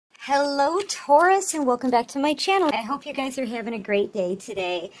Hello Taurus, and welcome back to my channel. I hope you guys are having a great day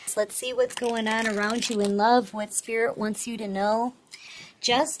today. So let's see what's going on around you in love, what Spirit wants you to know.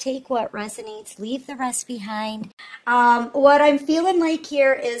 Just take what resonates, leave the rest behind. What I'm feeling like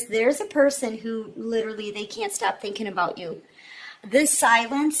here is there's a person who literally, they can't stop thinking about you. This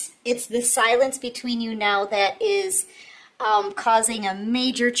silence, it's the silence between you now that is causing a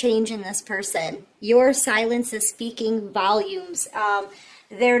major change in this person. Your silence is speaking volumes.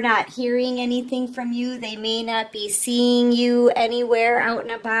 They're not hearing anything from you. They may not be seeing you anywhere out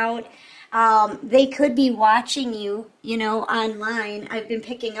and about. They could be watching you, you know, online. I've been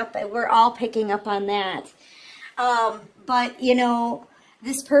picking up, we're all picking up on that. But, you know,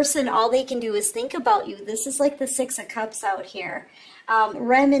 this person, all they can do is think about you. This is like the Six of Cups out here.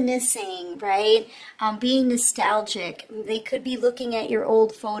 Reminiscing, right? Being nostalgic. They could be looking at your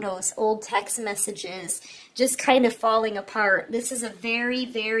old photos, old text messages, just kind of falling apart. This is a very,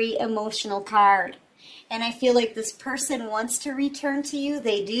 very emotional card. And I feel like this person wants to return to you.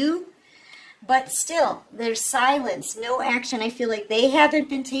 They do. But still, there's silence, no action. I feel like they haven't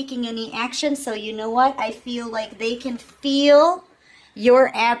been taking any action. So you know what? I feel like they can feel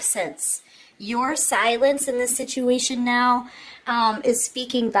your absence. Your silence in this situation now is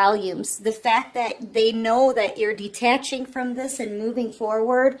speaking volumes. The fact that they know that you're detaching from this and moving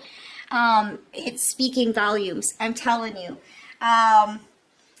forward, it's speaking volumes. I'm telling you.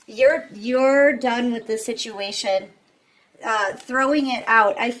 You're done with this situation. Throwing it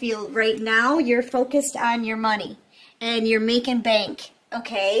out. I feel right now you're focused on your money and you're making bank.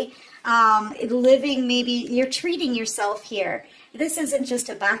 Okay? Living, maybe you're treating yourself here. This isn't just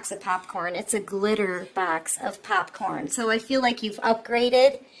a box of popcorn. It's a glitter box of popcorn. So I feel like you've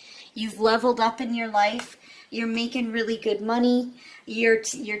upgraded. You've leveled up in your life. You're making really good money. You're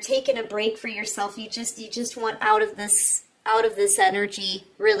taking a break for yourself. You just want out of this energy,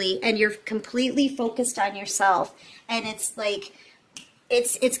 really, and you're completely focused on yourself. And it's like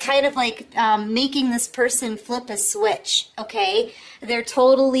it's kind of like making this person flip a switch, okay? They're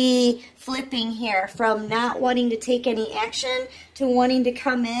totally flipping here from not wanting to take any action to wanting to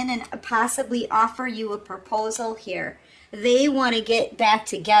come in and possibly offer you a proposal here. They want to get back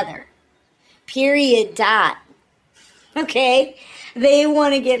together. Period. Dot. Okay? They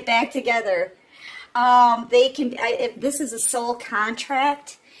want to get back together. They can, if this is a soul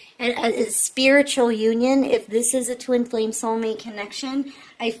contract, a spiritual union, if this is a twin flame soulmate connection,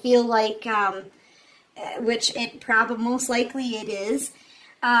 I feel like, which it probably most likely it is,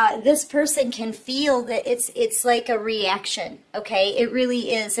 this person can feel that it's like a reaction, okay? It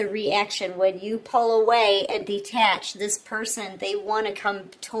really is a reaction. When you pull away and detach, this person, they want to come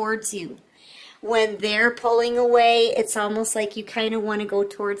towards you. When they're pulling away, it's almost like you kind of want to go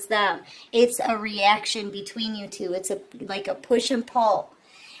towards them. It's a reaction between you two. It's like a push and pull.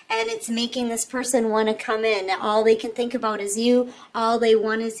 And it's making this person want to come in. All they can think about is you. All they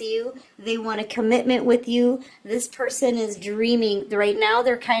want is you. They want a commitment with you. This person is dreaming. Right now,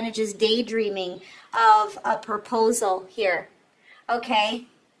 they're kind of just daydreaming of a proposal here. Okay?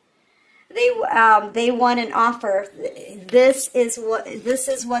 They want an offer. This is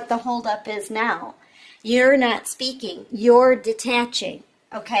what the holdup is now. You're not speaking. You're detaching.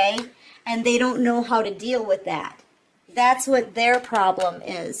 Okay? And they don't know how to deal with that. That's what their problem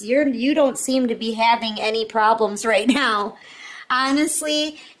is. You don't seem to be having any problems right now.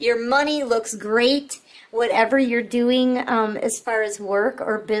 Honestly, your money looks great. Whatever you're doing as far as work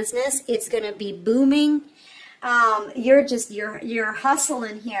or business, it's going to be booming. You're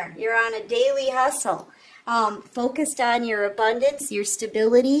hustling here. You're on a daily hustle. Focused on your abundance, your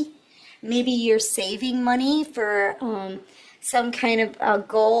stability. Maybe you're saving money for some kind of a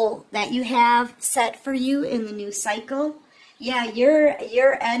goal that you have set for you in the new cycle. Yeah,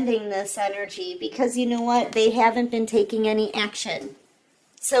 you're ending this energy because you know what? They haven't been taking any action.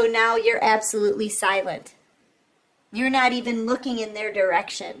 So now you're absolutely silent. You're not even looking in their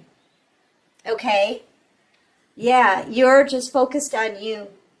direction. Okay? Yeah, you're just focused on you.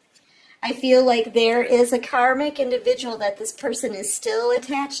 I feel like there is a karmic individual that this person is still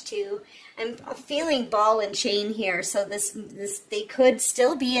attached to. I'm feeling ball and chain here, so they could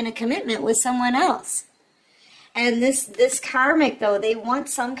still be in a commitment with someone else. And this karmic, though, they want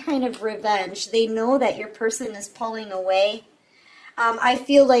some kind of revenge. They know that your person is pulling away. I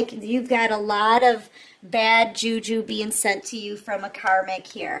feel like you've got a lot of bad juju being sent to you from a karmic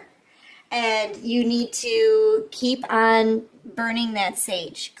here. And you need to keep on burning that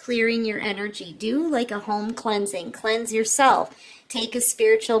sage, clearing your energy. Do like a home cleansing. Cleanse yourself. Take a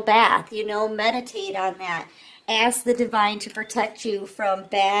spiritual bath. You know, meditate on that. Ask the divine to protect you from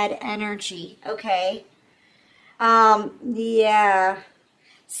bad energy. Okay? Yeah.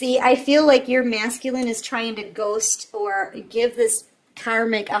 See, I feel like your masculine is trying to ghost or give this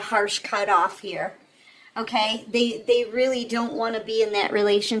karmic a harsh cutoff here. Okay? They really don't want to be in that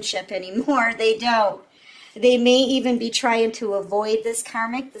relationship anymore. They don't. They may even be trying to avoid this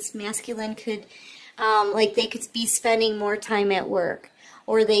karmic. This masculine could, like they could be spending more time at work.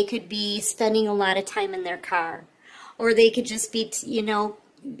 Or they could be spending a lot of time in their car. Or they could just be, you know,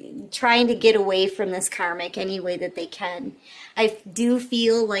 trying to get away from this karmic any way that they can. I do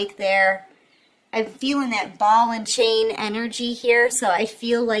feel like I'm feeling that ball and chain energy here, so I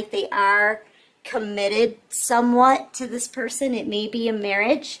feel like they are committed somewhat to this person. It may be a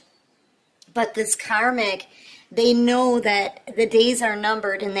marriage, but this karmic, they know that the days are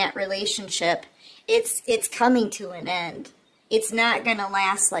numbered in that relationship. It's coming to an end. It's not going to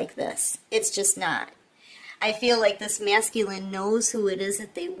last like this. It's just not. I feel like this masculine knows who it is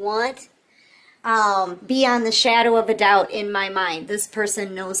that they want. Beyond the shadow of a doubt in my mind, this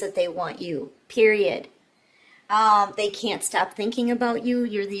person knows that they want you, period. They can't stop thinking about you.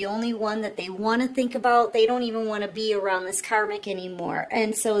 You're the only one that they want to think about. They don't even want to be around this karmic anymore.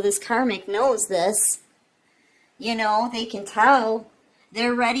 And so this karmic knows this. You know, they can tell.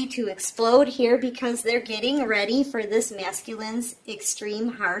 They're ready to explode here because they're getting ready for this masculine's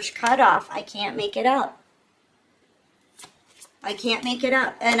extreme harsh cutoff. I can't make it up. I can't make it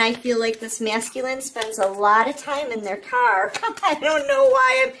up. And I feel like this masculine spends a lot of time in their car. I don't know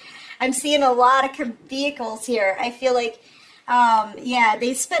why I'm seeing a lot of vehicles here. I feel like, yeah,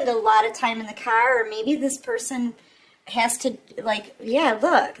 they spend a lot of time in the car, or maybe this person has to, like, yeah,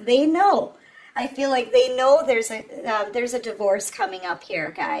 look, they know. I feel like they know there's a divorce coming up here,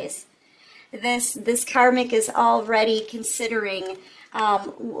 guys. This karmic is already considering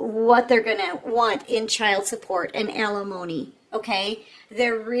what they're going to want in child support and alimony. Okay,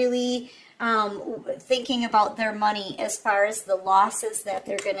 they're really thinking about their money as far as the losses that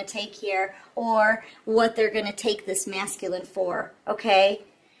they're going to take here, or what they're going to take this masculine for. Okay,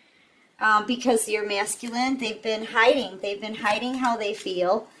 because you're masculine, they've been hiding. They've been hiding how they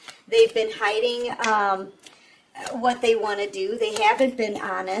feel. They've been hiding what they want to do. They haven't been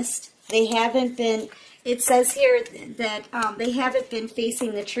honest. They haven't been. It says here that they haven't been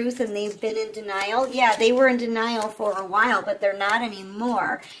facing the truth, and they've been in denial. Yeah, they were in denial for a while, but they're not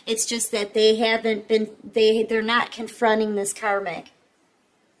anymore. It's just that they haven't been, they're not confronting this karmic.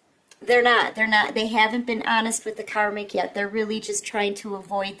 They're not, they haven't been honest with the karmic yet. They're really just trying to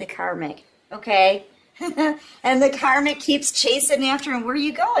avoid the karmic, okay? And the karmic keeps chasing after him. Where are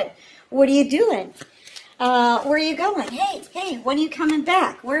you going? What are you doing? Where are you going? Hey, when are you coming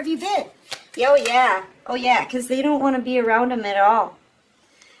back? Where have you been? Oh yeah, because they don't want to be around him at all.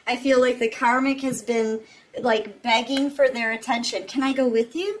 I feel like the karmic has been, like, begging for their attention. Can I go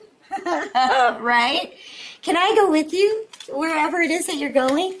with you? Right? Can I go with you wherever it is that you're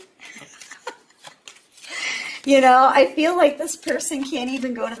going? You know, I feel like this person can't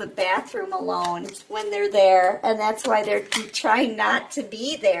even go to the bathroom alone when they're there, and that's why they're trying not to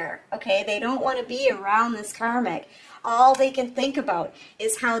be there, okay? They don't want to be around this karmic. All they can think about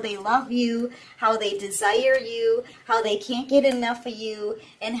is how they love you, how they desire you, how they can't get enough of you,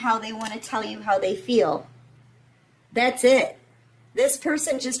 and how they want to tell you how they feel. That's it. This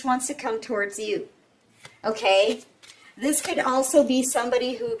person just wants to come towards you, okay? This could also be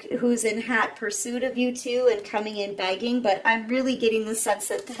somebody who's in hot pursuit of you too and coming in begging, but I'm really getting the sense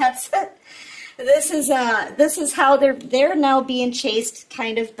that that's it. This is how they're now being chased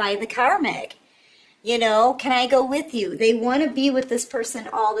kind of by the karmic. You know, can I go with you? They want to be with this person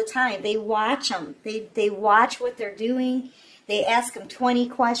all the time. They watch them. They watch what they're doing. They ask them 20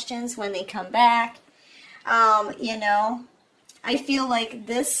 questions when they come back. You know, I feel like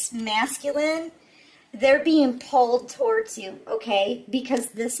this masculine, they're being pulled towards you, okay? Because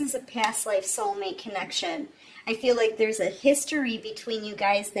this is a past life soulmate connection. I feel like there's a history between you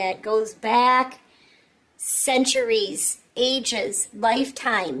guys that goes back centuries, ages,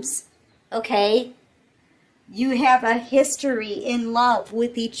 lifetimes, okay? You have a history in love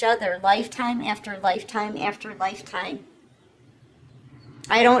with each other, lifetime after lifetime after lifetime.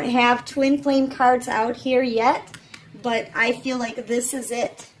 I don't have twin flame cards out here yet, but I feel like this is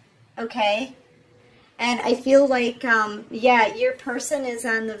it, okay? And I feel like, yeah, your person is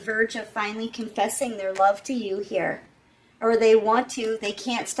on the verge of finally confessing their love to you here. Or they want to. They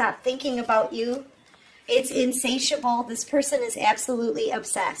can't stop thinking about you. It's insatiable. This person is absolutely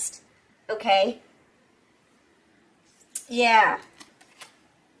obsessed, okay? Yeah.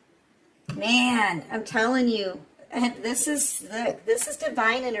 Man, I'm telling you, this is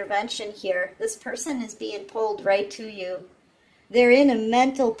divine intervention here. This person is being pulled right to you. They're in a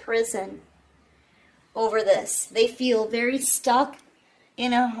mental prison over this. They feel very stuck you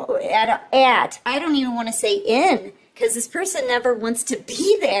know, I don't even want to say in, because this person never wants to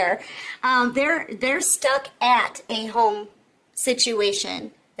be there. They're stuck at a home situation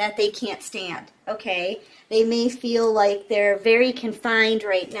that they can't stand, okay? They may feel like they're very confined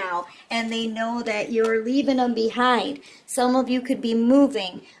right now, and they know that you're leaving them behind. Some of you could be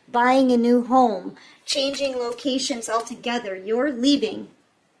moving, buying a new home, changing locations altogether. You're leaving.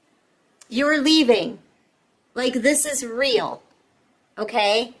 You're leaving. Like, this is real,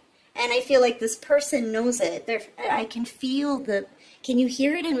 okay? And I feel like this person knows it. I can feel can you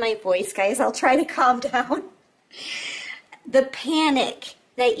hear it in my voice, guys? I'll try to calm down. The panic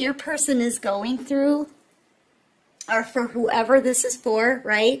that your person is going through, or for whoever this is for,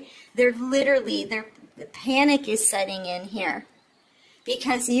 right? The panic is setting in here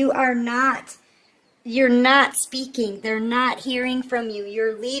because you're not speaking. They're not hearing from you.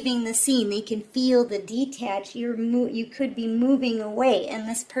 You're leaving the scene. They can feel the detach. You could be moving away. And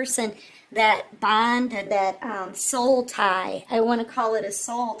this person, that bond, that soul tie, I want to call it a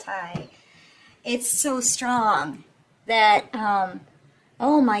soul tie. It's so strong that,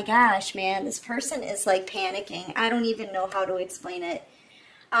 oh my gosh, man, this person is like panicking. I don't even know how to explain it.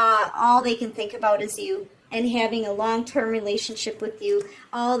 All they can think about is you and having a long-term relationship with you.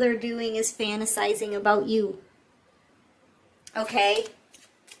 All they're doing is fantasizing about you. Okay?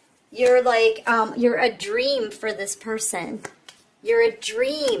 You're like, you're a dream for this person. You're a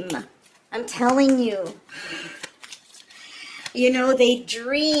dream. I'm telling you. You know, they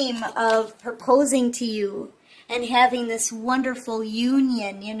dream of proposing to you and having this wonderful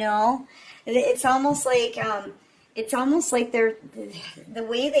union, you know. It's almost like they're, the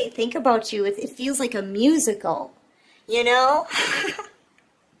way they think about you, it feels like a musical, you know.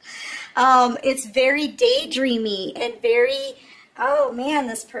 It's very daydreamy and very, oh man,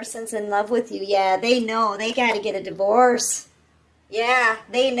 this person's in love with you. Yeah, they know they got to get a divorce. Yeah,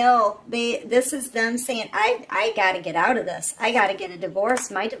 they know. This is them saying, I got to get out of this. I got to get a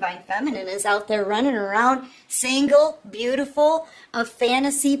divorce. My divine feminine is out there running around, single, beautiful, a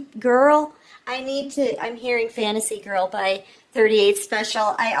fantasy girl. I'm hearing Fantasy Girl by 38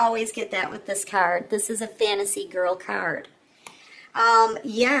 Special. I always get that with this card. This is a Fantasy Girl card.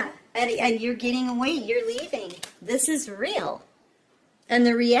 Yeah, and you're getting away. You're leaving. This is real. And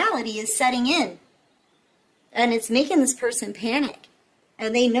the reality is setting in. And it's making this person panic.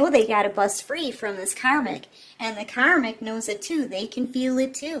 And they know they got to bust free from this karmic. And the karmic knows it too. They can feel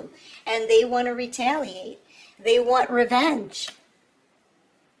it too. And they want to retaliate. They want revenge.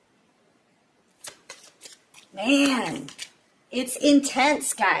 Man, it's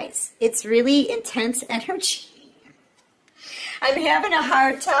intense, guys. It's really intense energy. I'm having a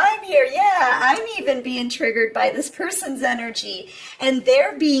hard time here. Yeah, I'm even being triggered by this person's energy. And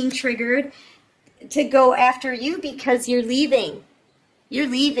they're being triggered to go after you because you're leaving. You're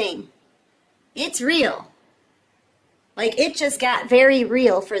leaving. It's real. Like, it just got very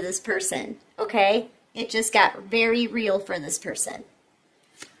real for this person, okay? It just got very real for this person.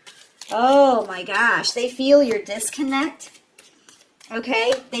 Oh my gosh, they feel your disconnect,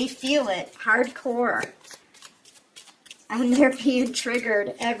 okay? They feel it hardcore. And they're being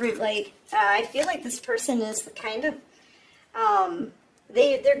triggered I feel like this person is kind of,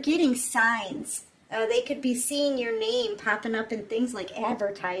 they're getting signs. They could be seeing your name popping up in things like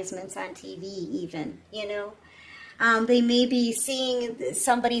advertisements on TV even, you know. They may be seeing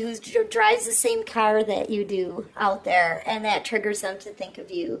somebody who drives the same car that you do out there, and that triggers them to think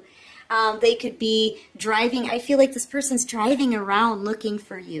of you. They could be driving. I feel like this person's driving around looking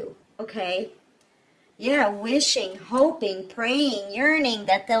for you, okay? Yeah, wishing, hoping, praying, yearning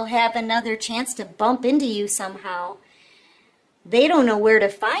that they'll have another chance to bump into you somehow. They don't know where to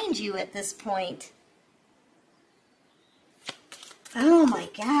find you at this point. Oh my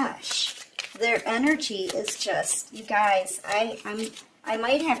gosh. Their energy is just, you guys, I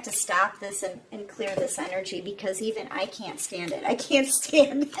might have to stop this and clear this energy because even I can't stand it. I can't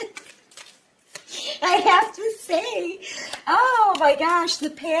stand it. I have to say, oh my gosh, the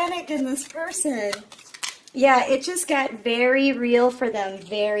panic in this person. Yeah, it just got very real for them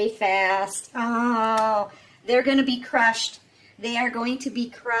very fast. Oh, they're going to be crushed. They are going to be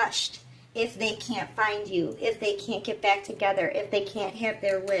crushed if they can't find you, if they can't get back together, if they can't have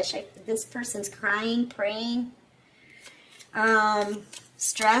their wish. This person's crying, praying,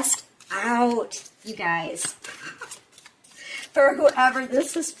 stressed out, you guys. For whoever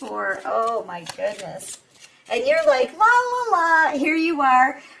this is for, oh my goodness. And you're like, la la la, here you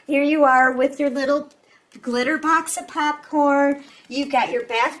are with your little glitter box of popcorn. You've got your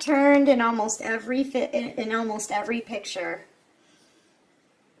back turned in almost every picture.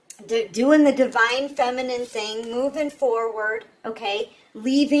 Doing the divine feminine thing, moving forward, okay?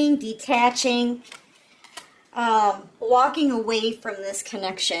 leaving, detaching, walking away from this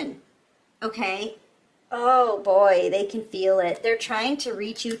connection, okay? Oh boy, they can feel it. They're trying to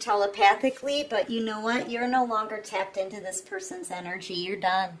reach you telepathically, but you know what? You're no longer tapped into this person's energy. You're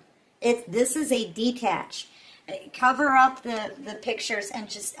done. This is a detach. Cover up the pictures and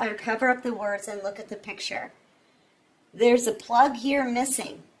just cover up the words and look at the picture. There's a plug here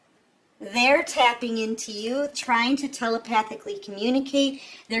missing. They're tapping into you, trying to telepathically communicate.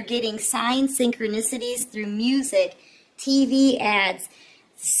 They're getting signs, synchronicities through music, TV ads,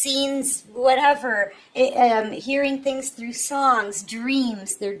 scenes, whatever, hearing things through songs,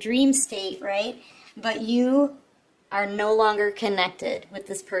 dreams, their dream state, right? But you are no longer connected with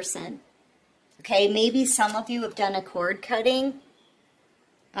this person. Okay, maybe some of you have done a cord cutting.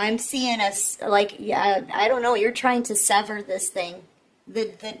 I'm seeing us, like, yeah, I don't know, you're trying to sever this thing.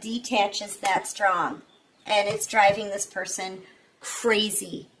 The detach is that strong, and it's driving this person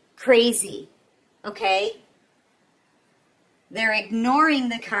crazy, okay? They're ignoring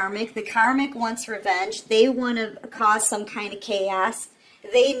the karmic. The karmic wants revenge. They want to cause some kind of chaos.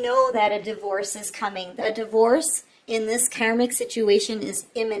 They know that a divorce is coming. A divorce in this karmic situation is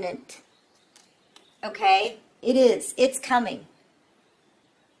imminent. Okay? It is. It's coming.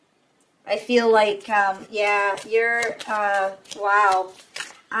 I feel like, yeah, you're, wow.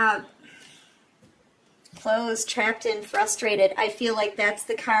 Closed, trapped in, frustrated. I feel like that's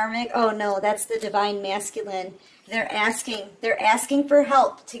the karmic. Oh no, that's the divine masculine. They're asking for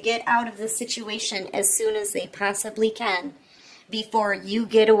help to get out of this situation as soon as they possibly can before you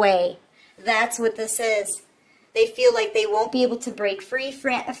get away. That's what this is. They feel like they won't be able to break free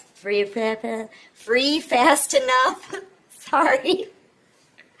fast enough. Sorry.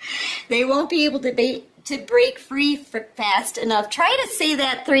 They won't be able to break free fast enough. Try to say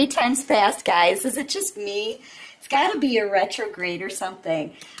that 3 times fast, guys. Is it just me? It's got to be a retrograde or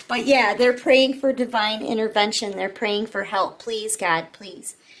something. But yeah, they're praying for divine intervention. They're praying for help. Please, God,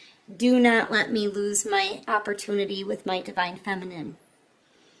 please. Do not let me lose my opportunity with my divine feminine.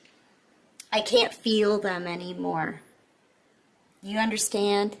 I can't feel them anymore. You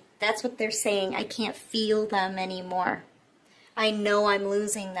understand? That's what they're saying. I can't feel them anymore. I know I'm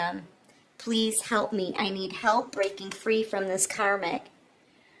losing them. Please help me. I need help breaking free from this karmic.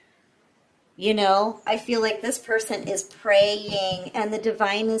 You know, I feel like this person is praying, and the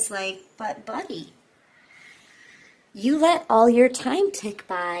divine is like, but buddy, you let all your time tick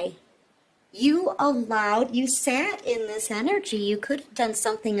by. You sat in this energy. You could have done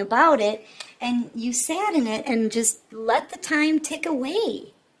something about it, and you sat in it and just let the time tick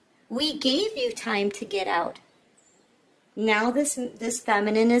away. We gave you time to get out. Now this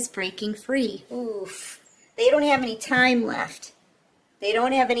feminine is breaking free. Oof. They don't have any time left. They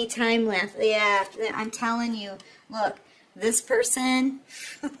don't have any time left. Yeah, I'm telling you. Look, this person,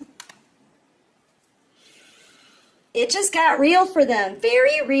 it just got real for them.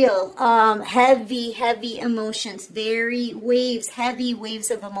 Very real. Heavy emotions. Heavy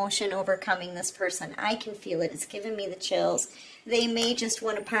waves of emotion overcoming this person. I can feel it. It's giving me the chills. They may just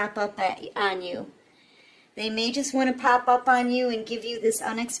want to pop up on you. They may just want to pop up on you and give you this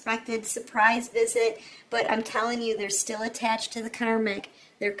unexpected surprise visit, but I'm telling you, they're still attached to the karmic.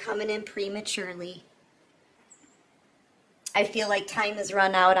 They're coming in prematurely. I feel like time has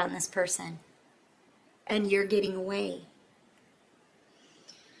run out on this person, and you're getting away.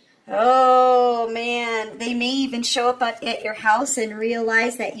 Oh, man. They may even show up at your house and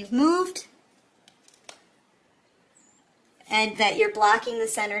realize that you've moved, and that you're blocking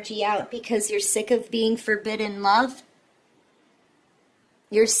this energy out because you're sick of being forbidden love.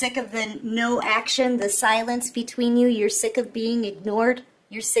 You're sick of the no action, the silence between you. You're sick of being ignored.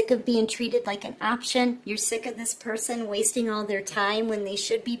 You're sick of being treated like an option. You're sick of this person wasting all their time when they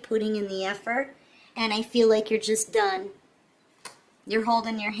should be putting in the effort. And I feel like you're just done. You're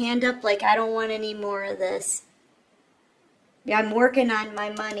holding your hand up like, I don't want any more of this. I'm working on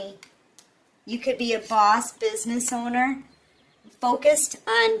my money. You could be a boss, business owner, focused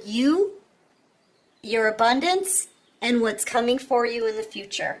on you, your abundance, and what's coming for you in the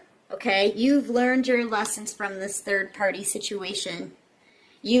future. Okay? You've learned your lessons from this third-party situation.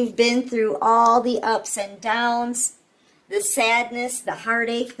 You've been through all the ups and downs, the sadness, the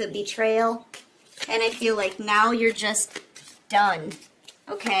heartache, the betrayal, and I feel like now you're just done.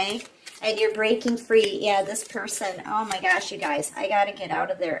 Okay? And you're breaking free. Yeah, this person, oh my gosh, you guys, I got to get out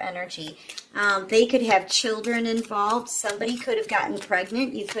of their energy. They could have children involved. Somebody could have gotten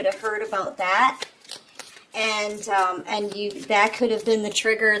pregnant. You could have heard about that. And that could have been the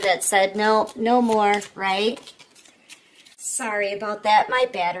trigger that said, no, no more, right? Sorry about that. My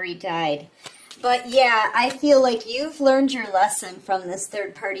battery died. But yeah, I feel like you've learned your lesson from this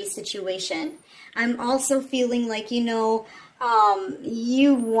third party situation. I'm also feeling like, you know,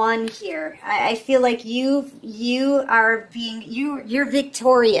 you won here. I feel like you're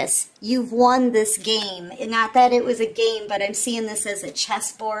victorious. You've won this game. Not that it was a game, but I'm seeing this as a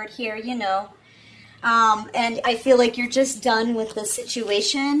chessboard here, you know. And I feel like you're just done with the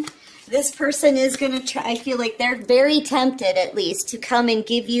situation. This person is going to try, I feel like they're very tempted at least to come and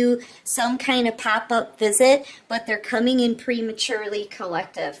give you some kind of pop-up visit, but they're coming in prematurely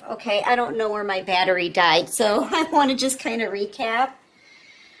collective. Okay, I don't know where my battery died, so I want to just kind of recap.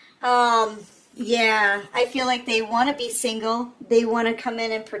 Yeah, I feel like they want to be single. They want to come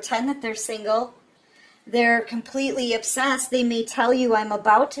in and pretend that they're single. They're completely obsessed. They may tell you I'm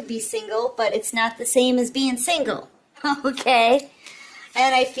about to be single, but it's not the same as being single. Okay?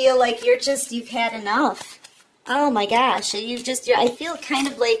 And I feel like you've had enough. Oh my gosh, I feel kind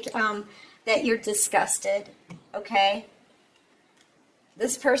of like that you're disgusted, okay?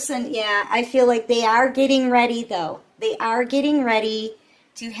 This person, yeah, I feel like they are getting ready though. They are getting ready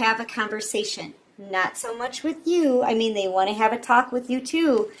to have a conversation. Not so much with you. I mean, they want to have a talk with you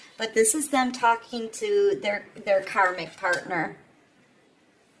too, but this is them talking to their karmic partner.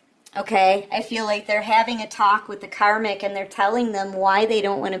 Okay, I feel like they're having a talk with the karmic and they're telling them why they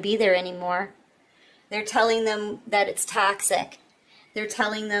don't want to be there anymore. They're telling them that it's toxic. They're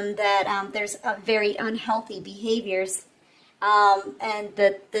telling them that there's very unhealthy behaviors and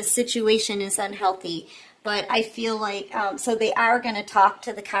that the situation is unhealthy. But I feel like, so they are going to talk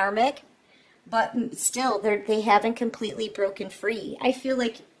to the karmic, but still they haven't completely broken free. I feel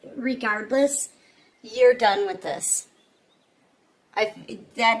like regardless, you're done with this.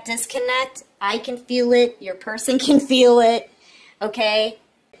 That disconnect, I can feel it, your person can feel it, okay?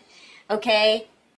 Okay?